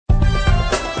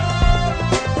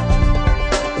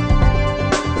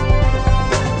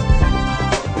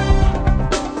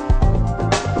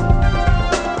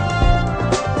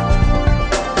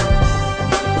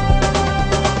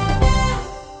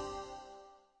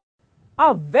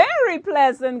A very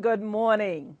pleasant good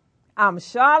morning. I'm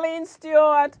Charlene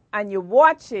Stewart, and you're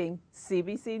watching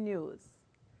CBC News.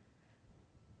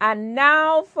 And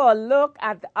now for a look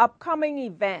at the upcoming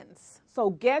events. So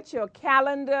get your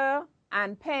calendar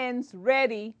and pens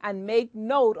ready and make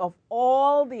note of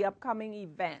all the upcoming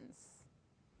events.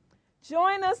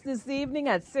 Join us this evening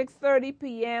at 6:30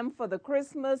 p.m. for the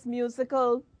Christmas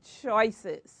musical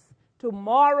Choices.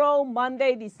 Tomorrow,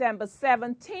 Monday, December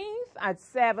 17th at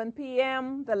 7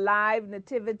 p.m., the live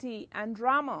nativity and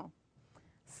drama.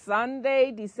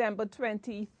 Sunday, December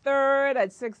 23rd at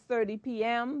 6:30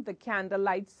 p.m., the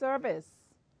candlelight service.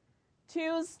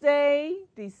 Tuesday,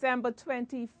 December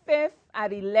 25th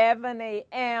at 11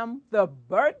 a.m., the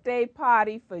birthday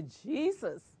party for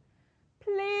Jesus.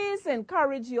 Please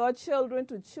encourage your children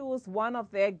to choose one of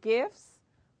their gifts,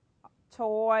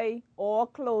 toy, or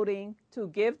clothing to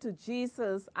give to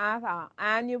Jesus at our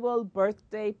annual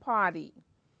birthday party.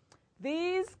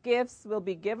 These gifts will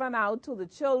be given out to the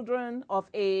children of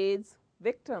AIDS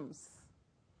victims.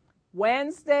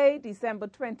 Wednesday, December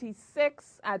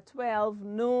 26th at 12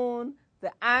 noon,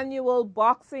 the annual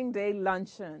Boxing Day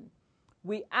luncheon.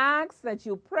 We ask that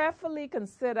you prayerfully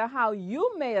consider how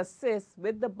you may assist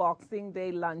with the Boxing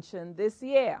Day luncheon this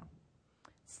year.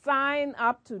 Sign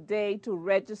up today to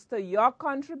register your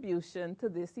contribution to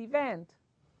this event.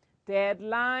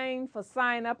 Deadline for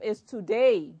sign up is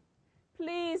today.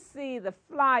 Please see the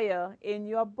flyer in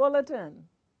your bulletin.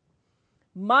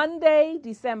 Monday,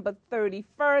 December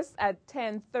 31st at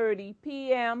 10:30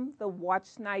 p.m., the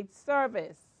Watch Night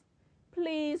service.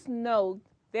 Please note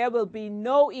there will be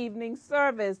no evening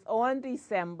service on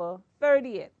December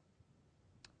 30th.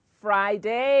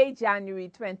 Friday, January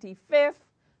 25th,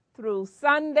 through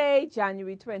Sunday,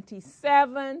 January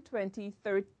 27,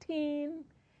 2013,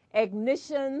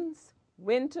 Ignition's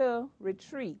Winter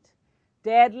Retreat.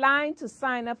 Deadline to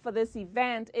sign up for this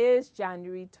event is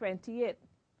January 20th.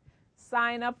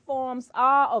 Sign-up forms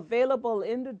are available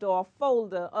in the door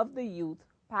folder of the Youth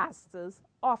Pastor's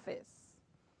Office.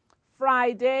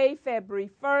 Friday, February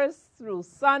 1st through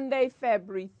Sunday,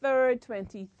 February 3rd,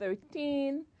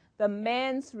 2013, the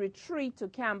Men's Retreat to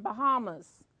Camp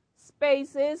Bahamas.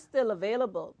 Space is still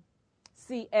available.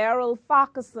 See Errol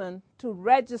Farquharson to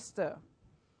register.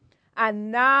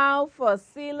 And now for a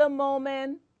Selah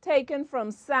moment taken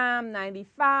from Psalm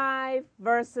 95,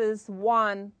 verses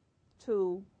 1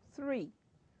 to 3.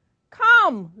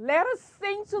 Come, let us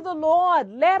sing to the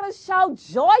Lord. Let us shout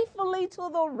joyfully to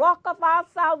the rock of our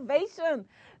salvation.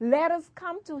 Let us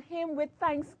come to him with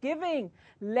thanksgiving.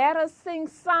 Let us sing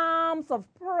psalms of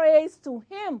praise to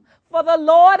him. For the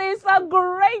Lord is a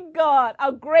great God,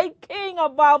 a great King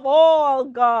above all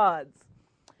gods.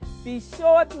 Be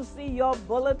sure to see your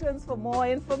bulletins for more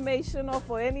information or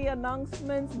for any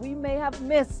announcements we may have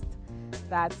missed.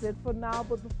 That's it for now,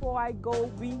 but before I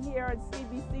go, we here at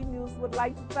CBC News would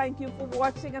like to thank you for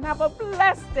watching and have a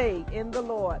blessed day in the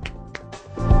Lord.